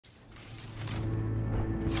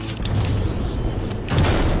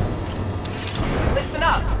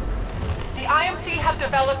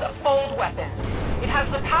developed a fold weapon. It has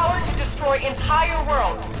the power to destroy entire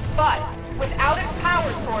worlds, but without its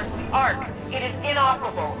power source, the Ark, it is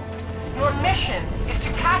inoperable. Your mission is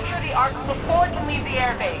to capture the Ark before it can leave the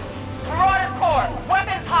airbase. Marauder Corps,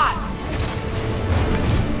 weapons hot!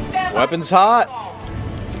 Stand weapons hot!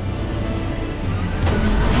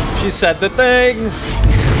 She said the thing!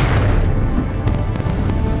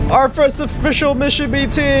 Our first official mission,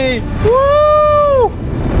 BT! Woo!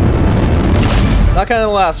 Not kind of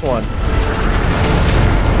the last one.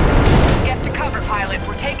 Get to cover, pilot.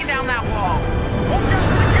 We're taking down that wall.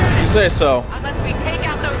 You say so. Unless we take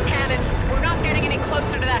out those cannons, we're not getting any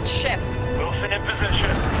closer to that ship. Wilson in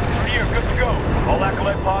position. Here, good to go. All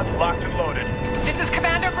acolyte pods locked and loaded. This is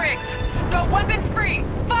Commander Briggs. Go weapons free.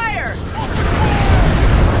 Fire!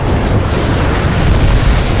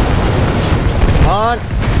 On.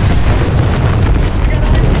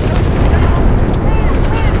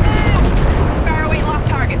 Sparrow 8 lock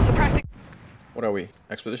target. Suppressing. What are we?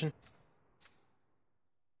 Expedition?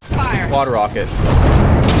 Fire. Quad rocket.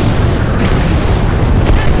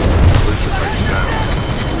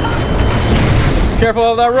 Careful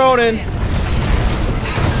of that Ronin.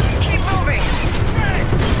 Keep moving.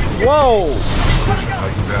 Whoa.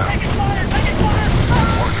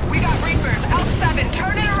 We got Reapers. L7.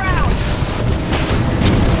 Turn it around.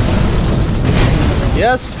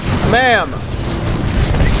 Yes, ma'am.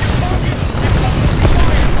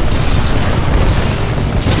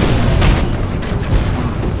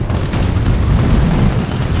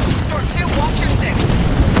 Store 2, watch your 6.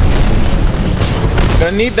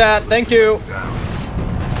 Gonna need that. Thank you.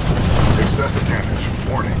 Excessive damage.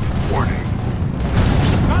 Warning. Warning.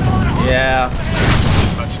 Yeah.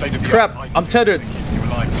 Crap. I'm tethered. You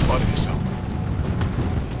alive in spite of yourself.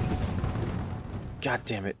 God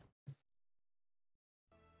damn it.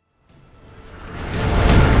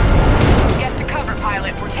 Get to cover,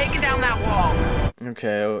 pilot. We're taking down that wall.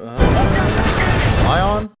 Okay. Am I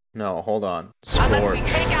on? No, hold on. Unless Scorch. we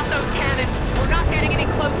take out those cannons, we're not getting any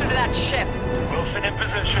closer to that ship. Wilson in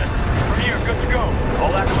position. Here, good to go.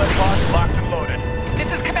 All acolyte pods locked and loaded.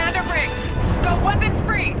 This is Commander Briggs. Go weapons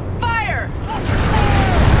free. Fire!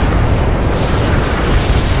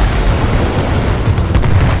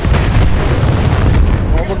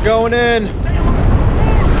 Oh, we're going in.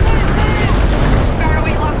 Sparrow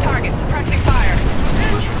 8 lock target. Suppressing fire.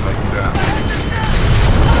 Position taken down.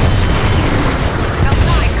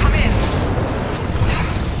 L9, come in.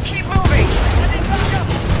 Keep moving.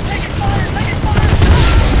 Taken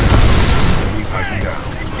down.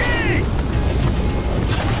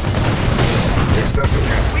 Excessive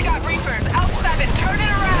damage. We got Reapers. L7, turn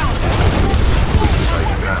it around.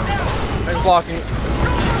 Taken down. It's locking.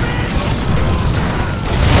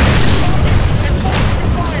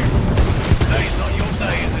 Today's not your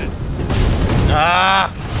day, is it?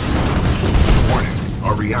 Ah! Warning.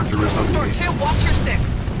 Our reactor is Store unstable. 2, watch your 6.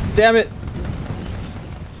 Damn it.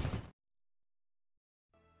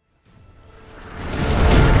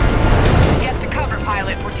 Get to cover,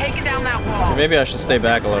 pilot. We're taking down that wall. Maybe I should stay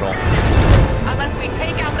back a little. Unless we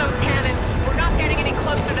take out those cannons, we're not getting any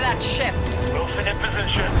closer to that ship. Wilson in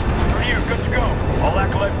position. Here, good to go. All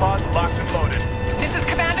acolyte pods locked and loaded. This is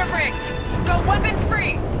Commander Briggs. Go weapons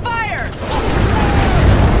free. Fire!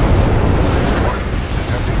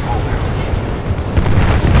 Detecting hull damage.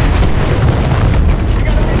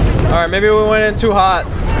 Alright, maybe we went in too hot.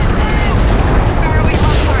 Sparrow 8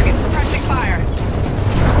 lock target. Suppressing fire.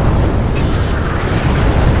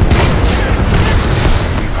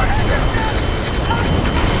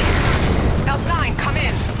 L9, come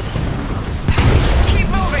in. Keep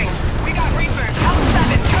moving. We got Reapers.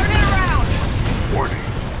 L7, turn it around. Warning.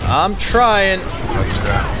 I'm trying. Taken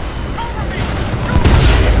down.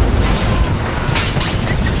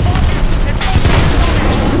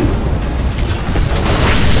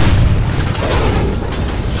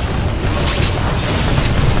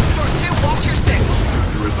 Store 2, watch your 6.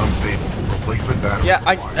 Reactor is unstable. Replacement battery. Yeah,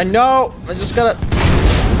 I know. I just gotta.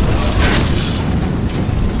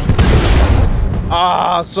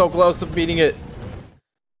 Ah, so close to beating it.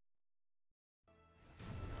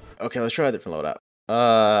 Okay, let's try a different loadout. You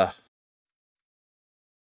know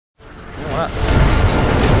what?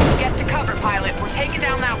 Get to cover, pilot. We're taking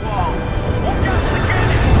down that wall.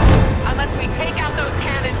 Unless we take out those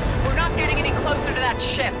cannons, we're not getting any closer to that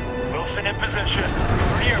ship. Wilson in position.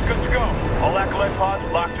 Here, good to go. All acolyte pods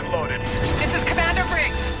locked and loaded. This is Commander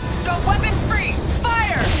Briggs. Go weapons free.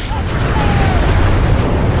 Fire!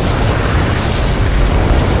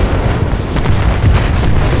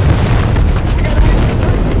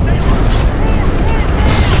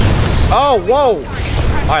 Oh, whoa!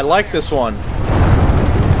 I like this one.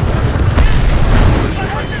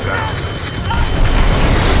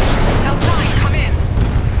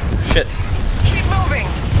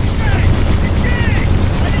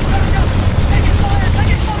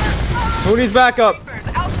 Who needs backup?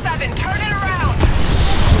 L7, turn it around.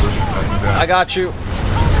 Position tightened down. I got you.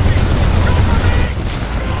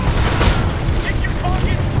 Get your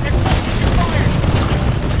targets and focus your fire.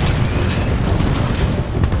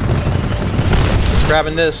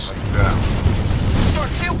 Grabbing this. Tightened down. Store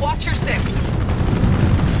 2, watch your 6.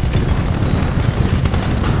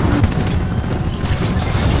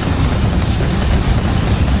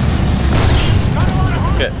 Got a lot of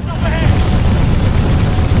hurt Shit. up ahead.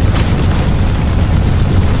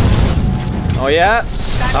 Oh yeah?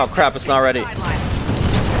 Oh crap, it's not ready. Sideline.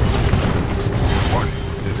 Warning.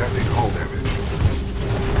 Detecting hull damage.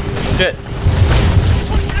 Shit.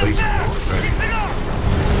 Laser core ready. Keep it up.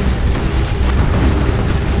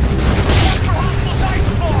 Watch for hostile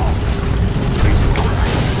Titanfall. Laser core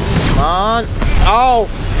active. Come on. Oh,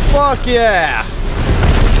 fuck yeah.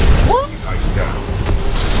 Tightened down.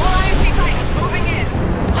 More IMC Titans moving in.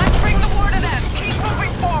 Let's bring the war to them. Keep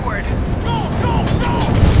moving forward. Go, go, go.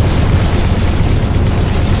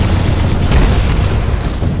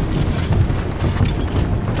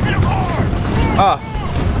 Hit 'em hard. Ah,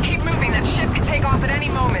 Keep moving. That ship can take off at any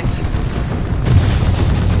moment.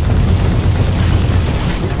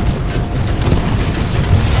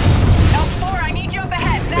 L4, I need you up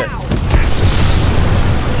ahead Good. now.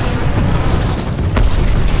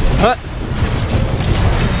 huh.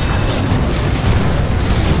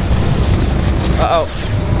 Uh-oh.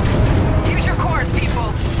 Use your cores,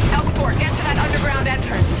 people. L4, get to that underground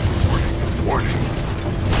entrance. Warning.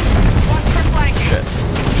 Watch for flanking.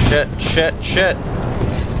 Shit.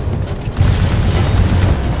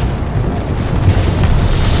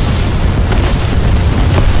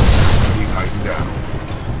 Enemy tightened down.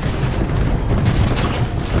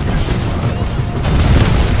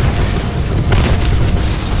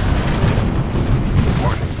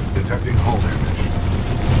 Warning. Detecting hull damage.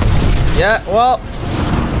 Yeah, well,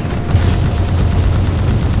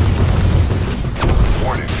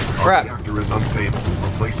 Warning. Our Crap. reactor is unstable.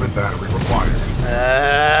 Replacement battery required.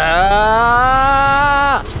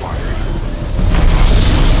 Required.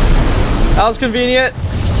 that was convenient.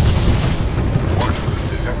 Warning.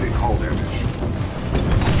 Detecting hull damage.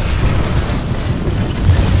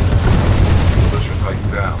 Position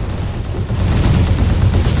tightened down.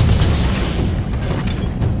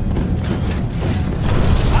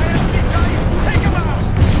 IMC Titans, take 'em out.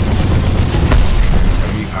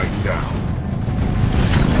 Enemy tightened down.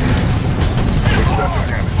 Excessive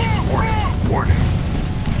damage. Warning.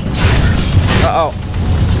 Uh-oh.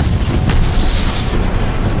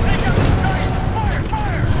 Take out the Titans. Fire,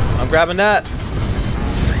 fire. I'm grabbing that.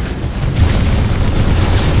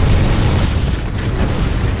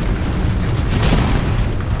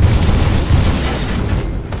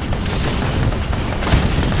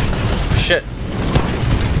 Shit.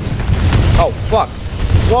 Oh, fuck.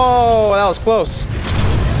 Whoa, that was close.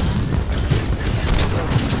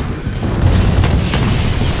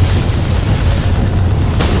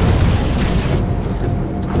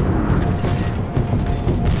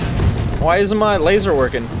 Why isn't my laser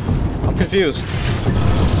working? I'm confused.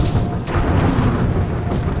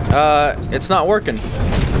 It's not working.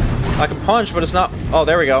 I can punch, but it's not. Oh,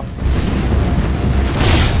 there we go.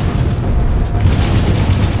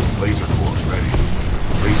 Laser core ready.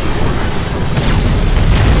 Laser core active.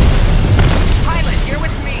 Pilot, you're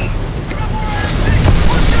with me.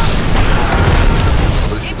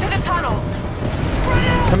 Into the tunnels.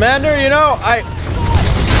 Commander, you know,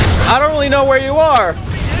 I don't really know where you are.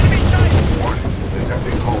 Warning.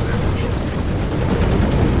 Detecting hull damage.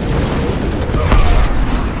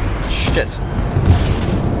 Shit.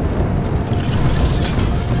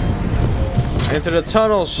 Into the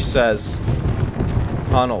tunnels, she says.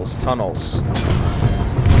 Tunnels.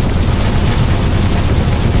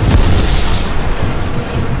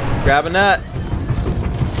 Grabbing that.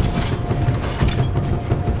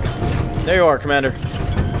 There you are, Commander.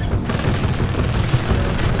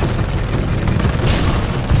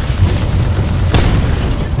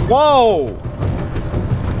 Whoa!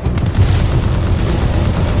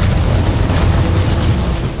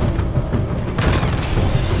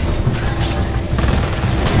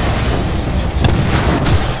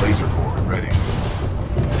 Laser core ready.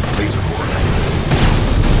 Laser core active.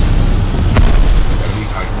 Enemy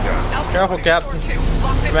tightened down. Careful, Captain.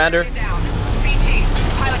 Commander. BT,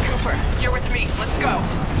 Pilot Cooper, you're with me. Let's go.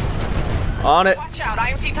 On it. Watch out,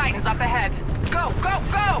 IMC Titans up ahead. Go, go,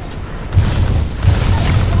 go!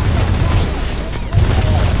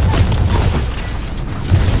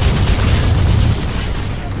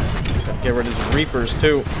 Get rid of these Reapers,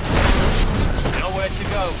 too. Nowhere to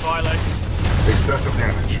go, pilot. Excessive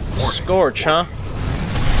damage. Warning. Scorch, huh?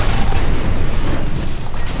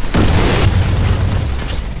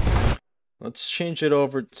 Let's change it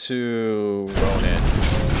over to Ronin.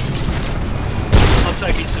 I'm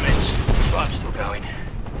taking some hits, but I'm still going.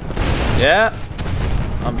 Yeah,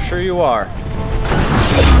 I'm sure you are.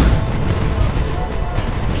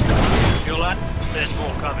 Feel that? There's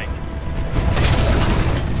more coming.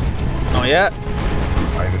 Oh yeah?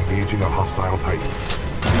 I am engaging a hostile Titan.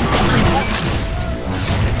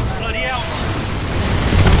 Bloody hell!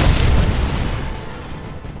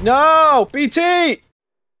 No! BT!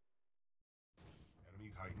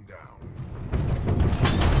 Enemy Titan down.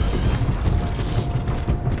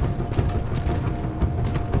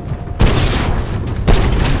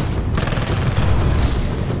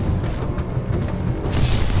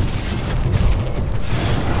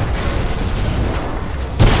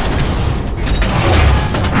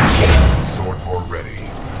 Sword core ready.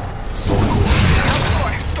 Sword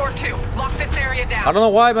core. Store 2, lock this area down. I don't know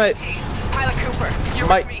why my Pilot Cooper, you're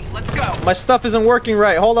with me. Let's go. my stuff isn't working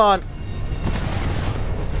right. Hold on.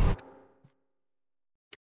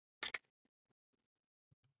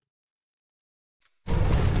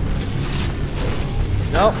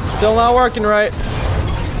 Nope, still not working right. Watch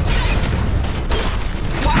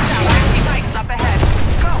out, I see Titans up ahead.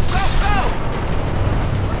 Go, go,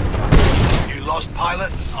 go! You lost,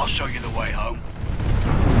 pilot? I'll show you the way home.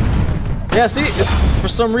 Yeah, see, for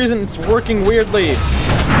some reason it's working weirdly.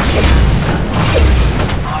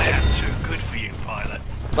 I am too good for you, pilot.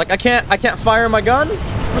 Like I can't fire my gun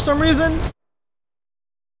for some reason.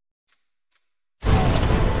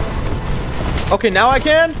 Okay, now I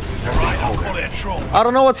can. Alright, I'll call it a troll. I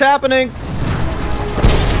don't know what's happening.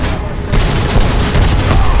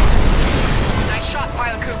 Nice shot,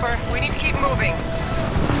 Pilot Cooper. We need to keep moving.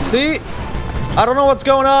 See? I don't know what's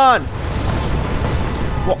going on.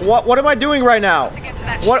 What am I doing right now? To get to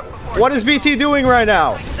that What ship before what it is takes BT doing right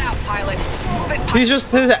now? off. Out, Pilot. Move it, He's Pilot.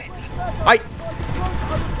 just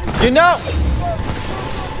you know.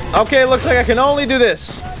 Okay, looks like I can only do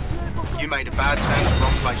this. You made a bad turn at the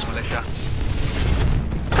wrong place, militia.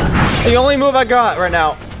 It's the only move I got right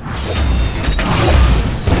now.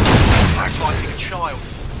 Like fighting a child.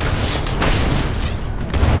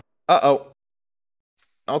 Uh-oh.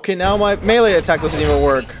 Okay, now my melee attack doesn't even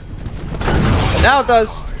work. Now it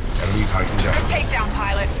does. Enemy Titan Good down. takedown,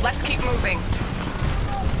 Pilot. Let's keep moving.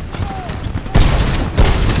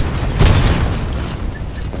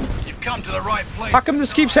 You've come to the right place. How come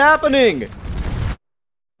this keeps happening?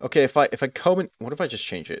 Okay, if I come in, what if I just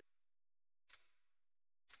change it?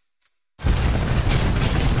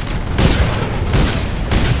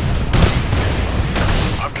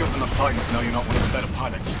 I've killed enough Titans to know you're not one of the better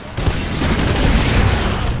pilots.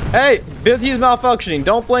 Hey, BT is malfunctioning.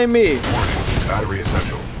 Don't blame me. Battery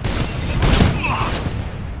essential.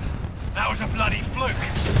 That was a bloody fluke.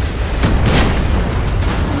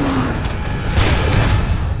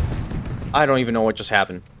 I don't even know what just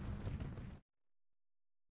happened.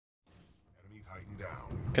 Enemy Titan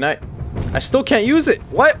down. Can I still can't use it.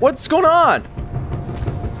 What's going on?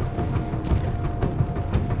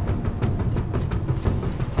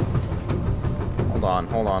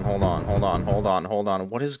 Hold on.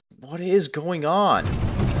 What is going on?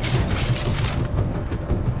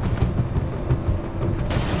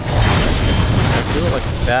 I do it like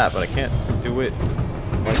that, but I can't do it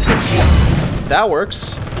like this. That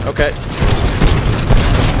works. Okay.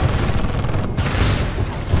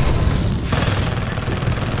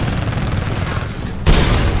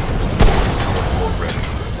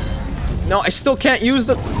 No, I still can't use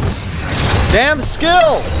the damn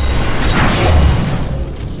skill.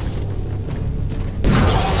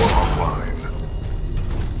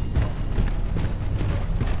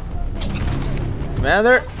 Man,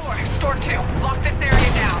 there. Store 2, lock this area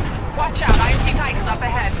down. Watch out, I see Titans up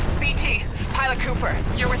ahead. BT, Pilot Cooper,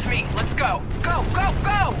 you're with me. Let's go. Go, go,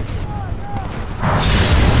 go!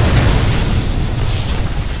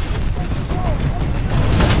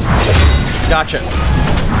 Gotcha.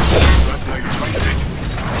 Glad to know you're trying to beat.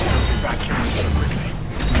 Don't do back killing so quickly.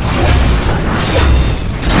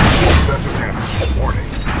 Excessive damage. Warning.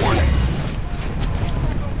 Warning.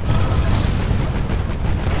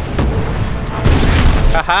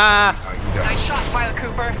 Haha. Titan down. Nice shot, Pilot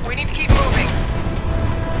Cooper. We need to keep moving.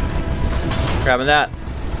 Grabbing that.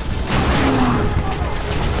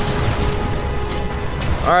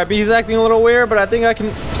 Alright, B's acting a little weird, but I think I can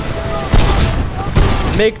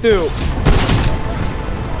make do.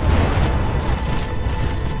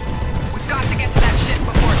 We've got to get to that ship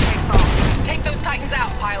before it takes off. Take those Titans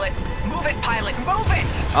out, Pilot. Move it, Pilot. Move it!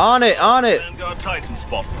 On it, on it. Vanguard Titan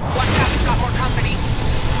spot. Watch out, we've got more company.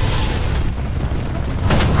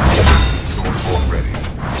 Sword core ready.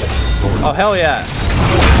 Sword Oh, hell yeah.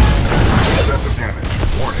 excessive damage.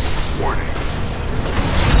 Warning. Warning.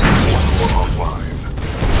 offline.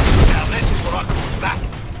 Now this is what I call back.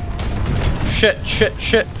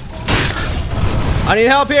 Shit. I need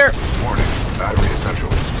help here. Warning, battery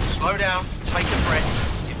essentials. Slow down, take a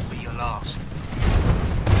breath. It will be your last.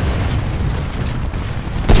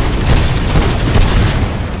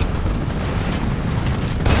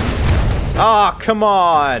 Ah, come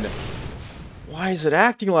on. Why is it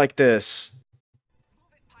acting like this?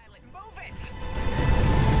 Pilot, move it!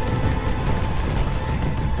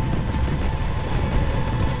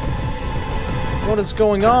 What is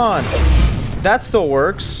going on? That still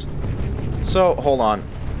works. So, hold on.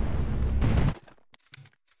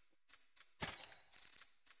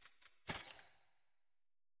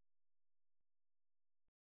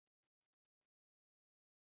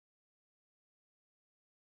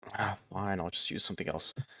 Ah, fine, I'll just use something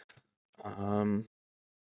else.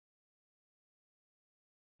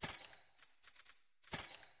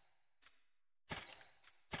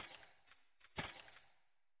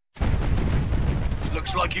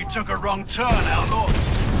 Looks like you took a wrong turn, outlaw.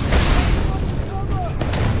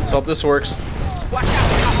 Let's hope this works. Watch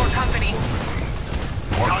out, we got more company.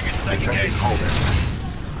 Target's taken Detecting in. Holden.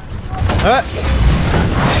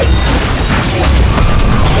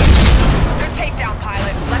 Good takedown,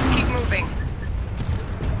 pilot. Let's keep moving.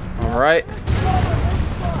 Alright.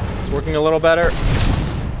 It's working a little better.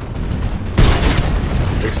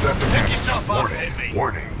 Excessive Pick damage. yourself up, Warning. Envy.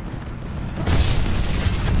 Warning.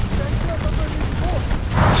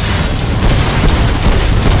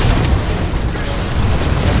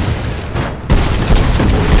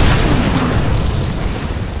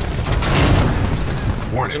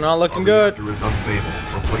 Warning. Things are not looking Our good. reactor is unstable.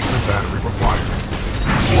 Replacement battery required.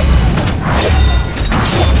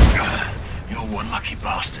 You're one lucky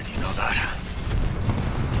bastard, you know that.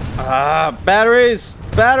 Ah, batteries!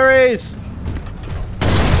 Batteries!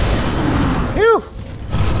 Phew!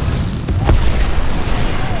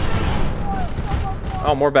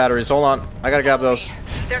 Oh, more batteries. Hold on. I gotta grab those.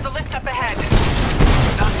 There's a lift up ahead.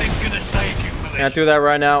 Nothing's gonna save you, militia. Can't do that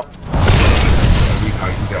right now. Enemy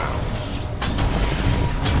Titan down.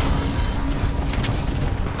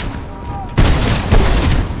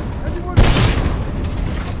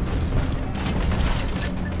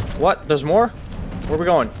 What? There's more? Where are we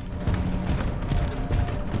going?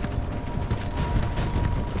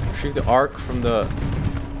 Retrieve the arc from the...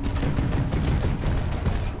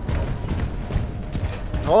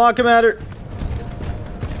 Hold on, Commander.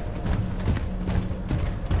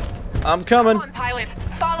 I'm coming. Come on, pilot.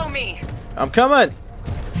 Follow me. I'm coming.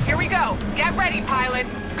 Here we go. Get ready, pilot.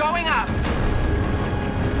 Going up.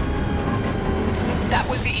 That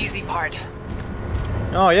was the easy part.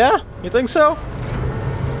 Oh, yeah? You think so?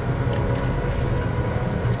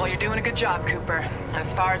 Well, you're doing a good job, Cooper. And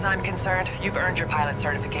as far as I'm concerned, you've earned your pilot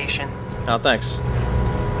certification. Oh, thanks.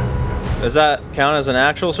 Does that count as an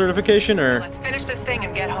actual certification, or Let's finish this thing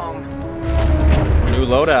and get home. new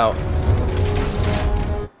loadout?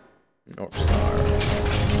 North Star.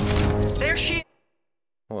 There she...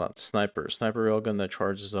 Hold on, sniper. Sniper railgun that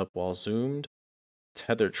charges up while zoomed.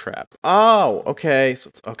 Tether trap. Oh, okay. So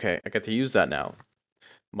it's okay. I get to use that now.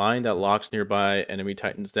 Mine that locks nearby enemy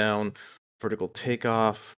titans down. Vertical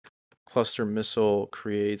takeoff. Cluster missile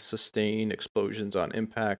creates sustained explosions on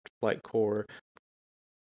impact. Flight core.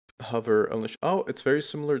 Hover. Unleash. Oh, it's very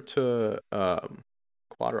similar to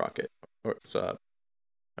quad rocket. Or it's I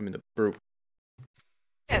mean the brute.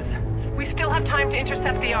 is. We still have time to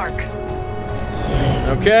intercept the Ark.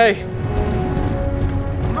 Okay.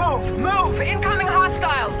 Move! Move! Incoming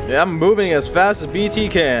hostiles! Yeah, I'm moving as fast as BT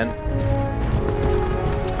can.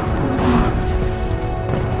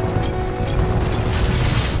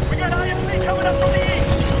 We got IMC coming up from the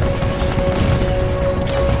east.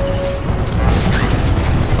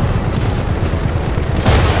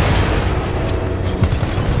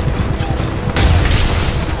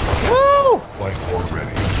 Woo! Flight core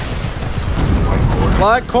ready.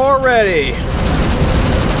 Flight core ready.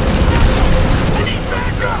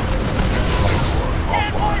 Detecting down.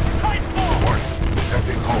 Flight core offline. Warning.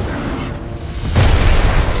 Detecting hull damage.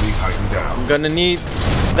 Enemy Titan down. I'm gonna need...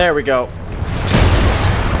 There we go.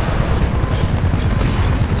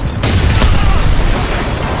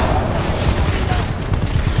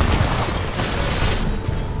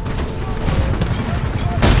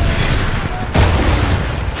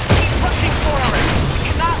 Pushing forward. We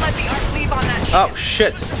cannot let the Ark leave on that ship. Oh,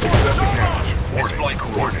 shit. Excessive damage. This Warning. flight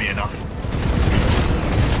core won't be enough.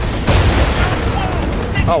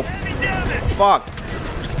 Oh, fuck.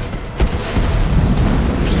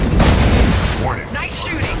 Warning. Nice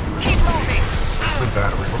shooting. Keep moving. The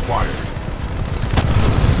battery required.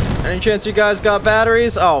 Any chance you guys got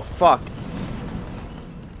batteries? Oh, fuck.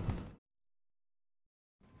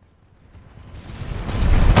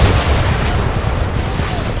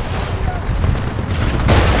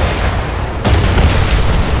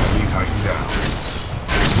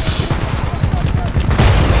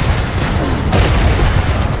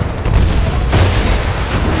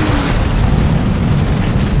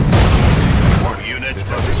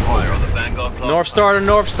 North Star to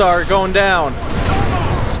North Star, going down.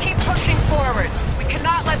 Keep pushing forward. We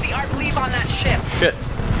cannot let the Ark leave on that ship. Shit.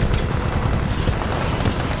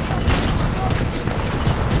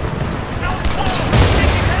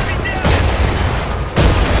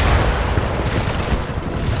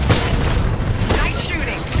 Nice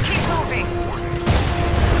shooting. Keep moving.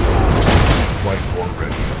 Flight core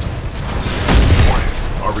ready. Warning,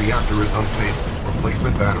 our reactor is unstable.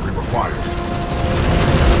 Replacement battery required.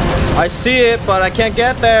 I see it, but I can't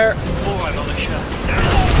get there. Forward on the ship.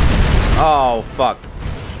 Oh, fuck.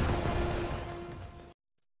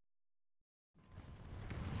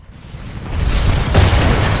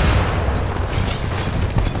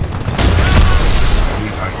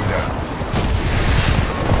 Enemy Titan down.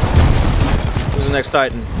 Who's the next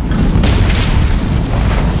Titan?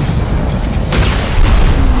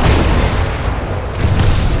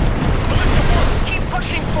 Keep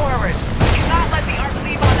pushing forward. We cannot let the Ark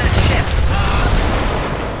leave on that ship.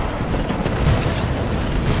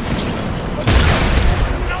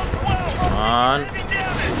 Come on.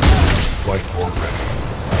 Flight core ready.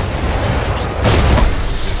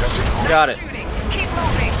 Detecting home. Got it. Shooting. Keep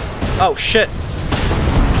moving. Oh, shit.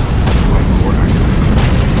 Flight core activated.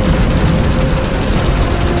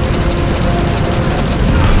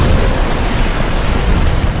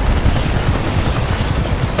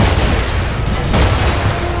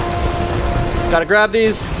 Gotta grab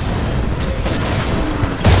these.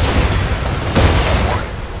 Warning,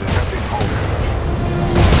 detecting hull damage.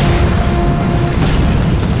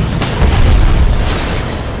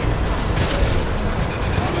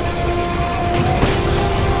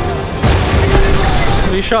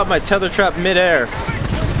 He shot my tether trap midair.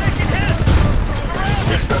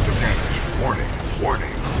 Excessive damage. Warning,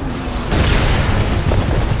 warning.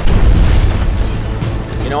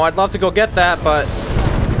 You know, I'd love to go get that, but...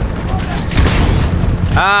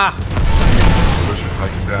 Ah! Push your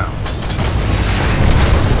Titan down.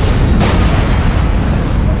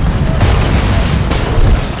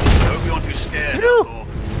 Hope you aren't too scared. Phew. Outlaw.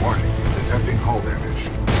 Warning, detecting hull damage.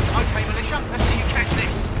 Okay, militia. Let's see you catch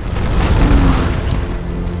this.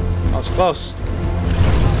 That was close.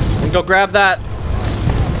 Let me go grab that.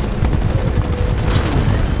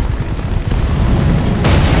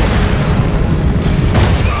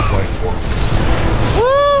 Flight core.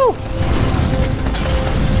 Woo!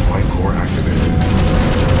 Flight core activated.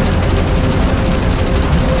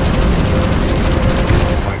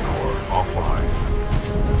 Flight core offline.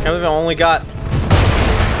 Can't believe I only got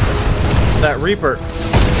that Reaper.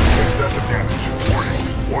 Excessive damage. Warning,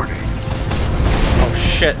 warning. Oh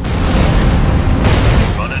shit.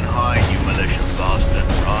 Run and hide, you militia bastard.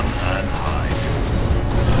 Run and hide.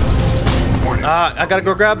 Warning. I gotta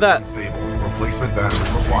go grab that. Unstable. Replacement battery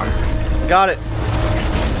required. Got it.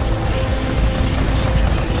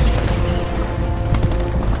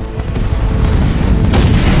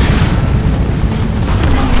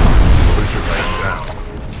 Push your Titan down.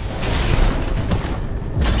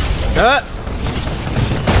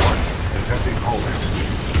 Detecting hull damage.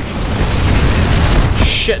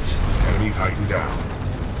 Shit. Enemy Titan down.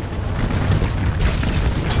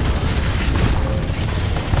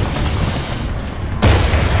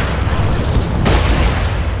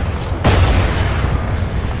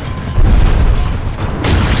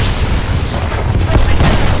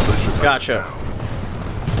 Push your Titan Gotcha. down.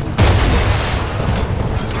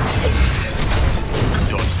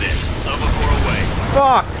 Dodge this. Over for away.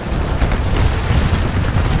 Fuck.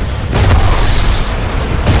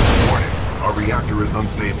 Warning. Our reactor is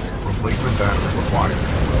unstable. Replacement battery required.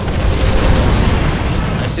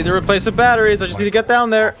 I see the replacement batteries. I just need to get down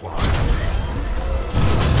there. Offline.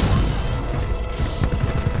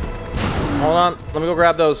 Hold on. Let me go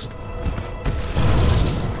grab those.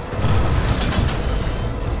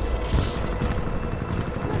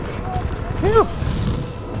 Phew.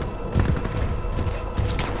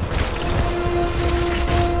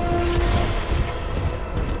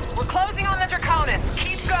 We're closing on the Draconis.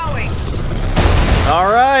 Keep going.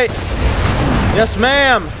 All right. Yes,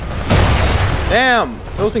 ma'am. Damn.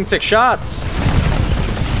 Those things take shots.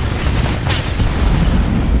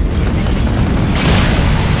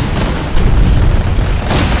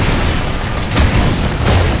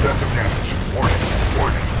 Excessive damage. Warning,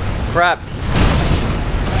 warning. Crap.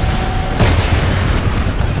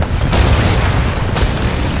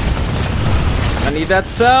 I need that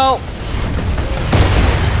cell.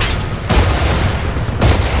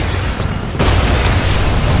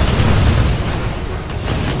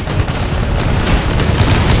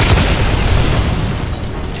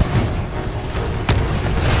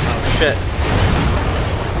 Oh, shit.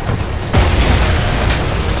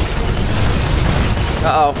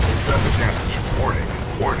 Uh-oh. Excessive damage. Warning.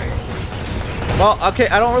 Warning. Well, okay,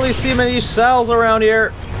 I don't really see many cells around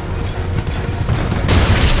here.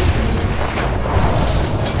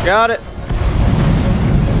 Got it.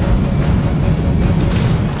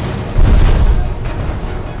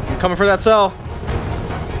 I'm coming for that cell.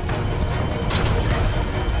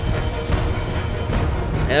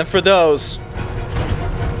 And for those.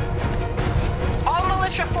 All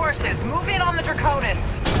militia forces, move in on the Draconis.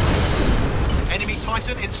 Enemy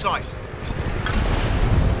Titan in sight.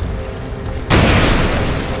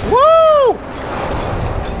 Woo!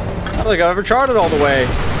 I don't think I've ever charted all the way.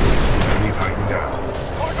 Enemy Titan down.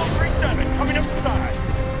 Cargo 3-7, coming up the side.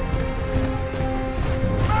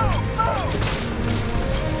 Move!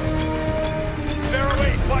 Barrel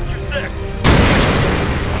 8, watch your 6.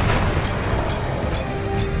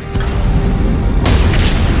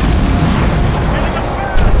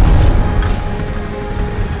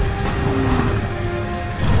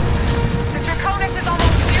 The Draconis is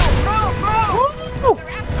almost fueled. Move! Woo! Their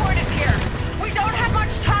escort is here. We don't have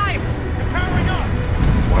much time. You're powering up.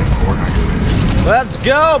 Flight core activated. Let's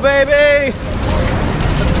go, baby!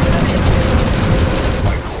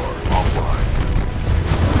 Flight core offline.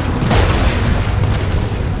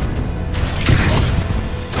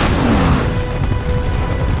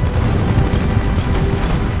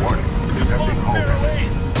 Warning. Detecting hull damage.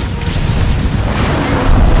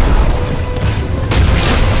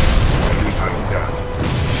 Enemy Titan down.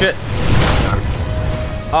 Shit.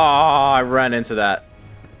 Oh, I ran into that.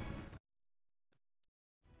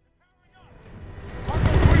 Cargo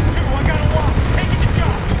 3-2, I got a walk. Taking the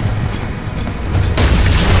shot.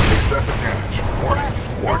 Excessive damage. Warning. No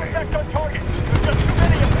Warning. effect on target. There's just too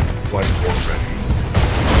many of them. Flight core ready.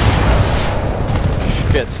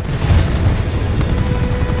 Shit.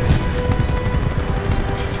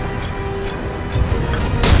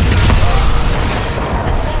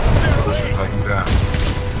 Militia Titan down.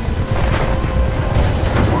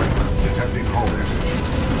 Warning. Detecting hull damage.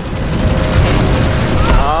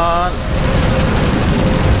 On.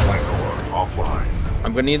 Flight core offline.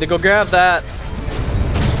 I'm gonna need to go grab that.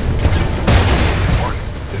 Warning.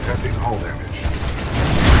 Detecting hull damage.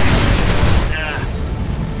 Nah,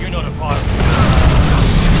 you're not a part of it.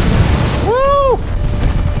 Woo!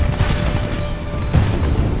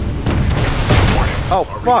 Warning. Oh,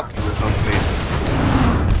 Our fuck. reactor is unstable.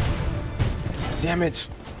 Damn it.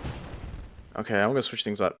 Okay, I'm gonna switch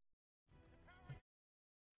things up.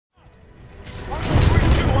 Cargo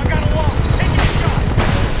 3-2, I got a walk. Taking the shot.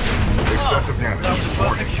 Excessive damage. that was a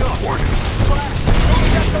Warning. perfect shot. Warning. Flash. No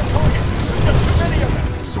effect on target. There's just too many of them.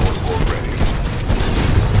 Sword core ready.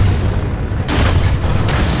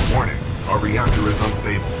 Warning. Our reactor is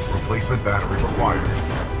unstable. Replacement battery required.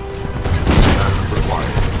 Battery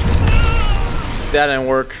required. That didn't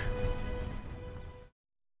work.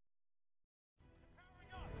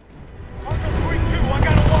 Cargo 3-2, I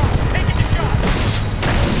got a walk. Taking the shot.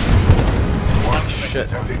 Warning. Shit.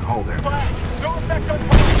 Detecting hull damage. Flash. No effect on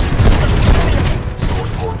target. There's just too many of them. Sword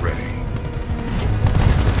core ready.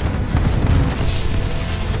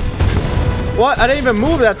 What? I didn't even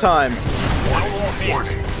move that time. Warning.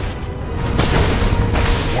 Warning.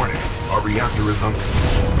 Warning. Our reactor is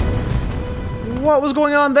unstable. What was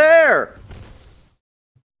going on there?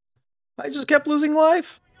 I just kept losing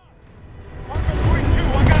life. Cargo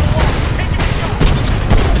 3-2, I got a walk. Taking the shot.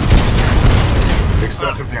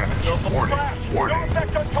 Excessive damage. Warning. Flash. No Warning.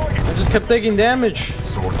 effect on target. I just kept taking damage.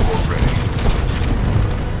 Sword core ready.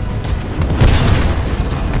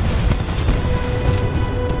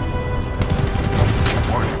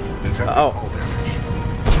 Warning. Detecting Uh-oh. hull damage.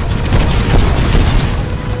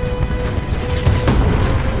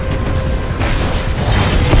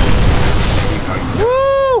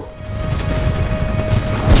 Woo!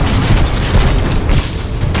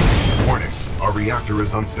 Warning. Our reactor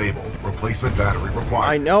is unstable. Replacement battery I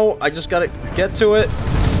required. know, I just gotta get to it.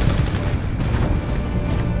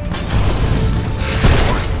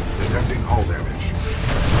 Warning. Detecting hull damage.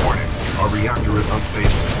 Warning. Our reactor is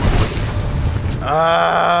unstable.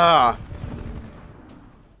 Ah!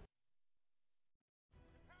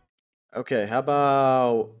 Okay, how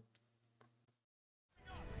about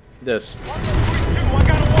this? Cargo 3-2, I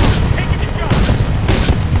got a walk. Taking the shot.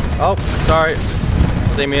 Oh, sorry. I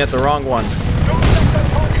was aiming at the wrong one. No effect on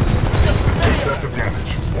target. There's just too many of them. Excessive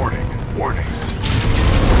damage. Warning. Warning.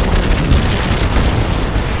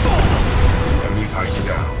 Enemy Titan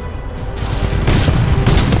down.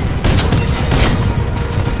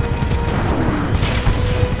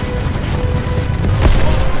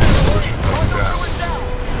 Militia Titan down.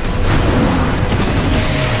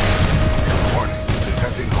 Warning.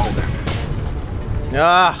 Detecting hull damage.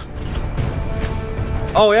 Ah!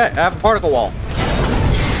 Oh yeah, I have a particle wall.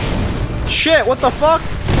 shit, what the fuck?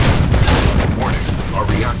 Warning, our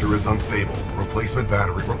reactor is unstable. Replacement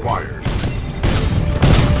battery required.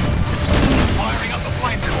 Firing up the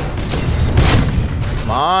flamethrower. Come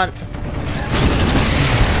on.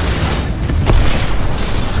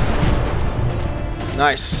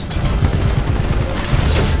 Nice.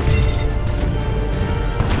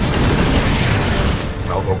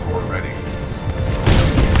 Salvo core ready.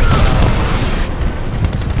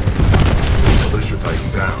 Militia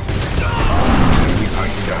Titan down. Enemy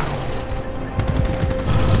Titan down.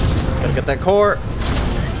 Gotta get that core.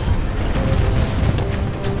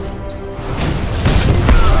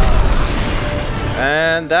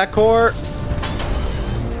 And that core.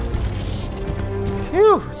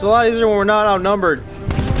 Phew, it's a lot easier when we're not outnumbered.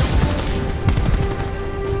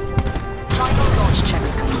 Final launch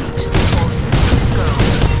checks complete. All systems go.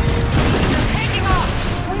 They're taking off!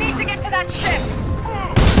 We need to get to that ship!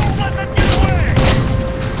 Don't let them get away!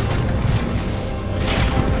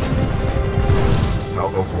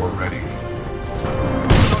 Salvo core ready.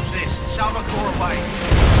 Dodge this. Salvo core away.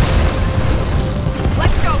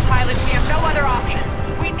 Let's go, pilots. We have no other options.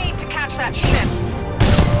 We need to catch that ship.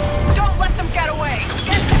 Don't let them get away.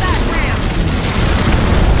 Get to that ramp.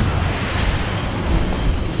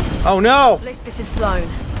 Oh no! Bliss, this is Sloan.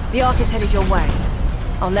 The Ark is headed your way.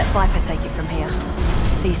 I'll let Viper take it from here.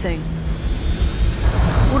 See you soon.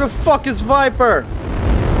 Who the fuck is Viper?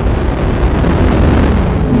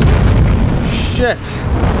 Shit.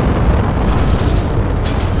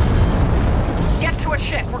 Get to a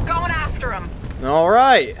ship. We're going after him.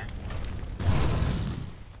 Alright.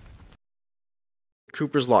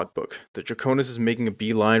 Cooper's logbook. The Draconis is making a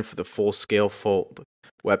beeline for the full-scale fold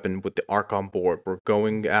weapon with the Ark on board. We're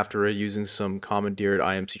going after it using some commandeered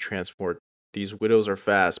IMC transport. These widows are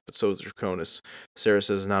fast, but so is the Draconis. Sarah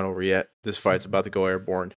says it's not over yet. This fight's about to go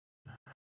airborne.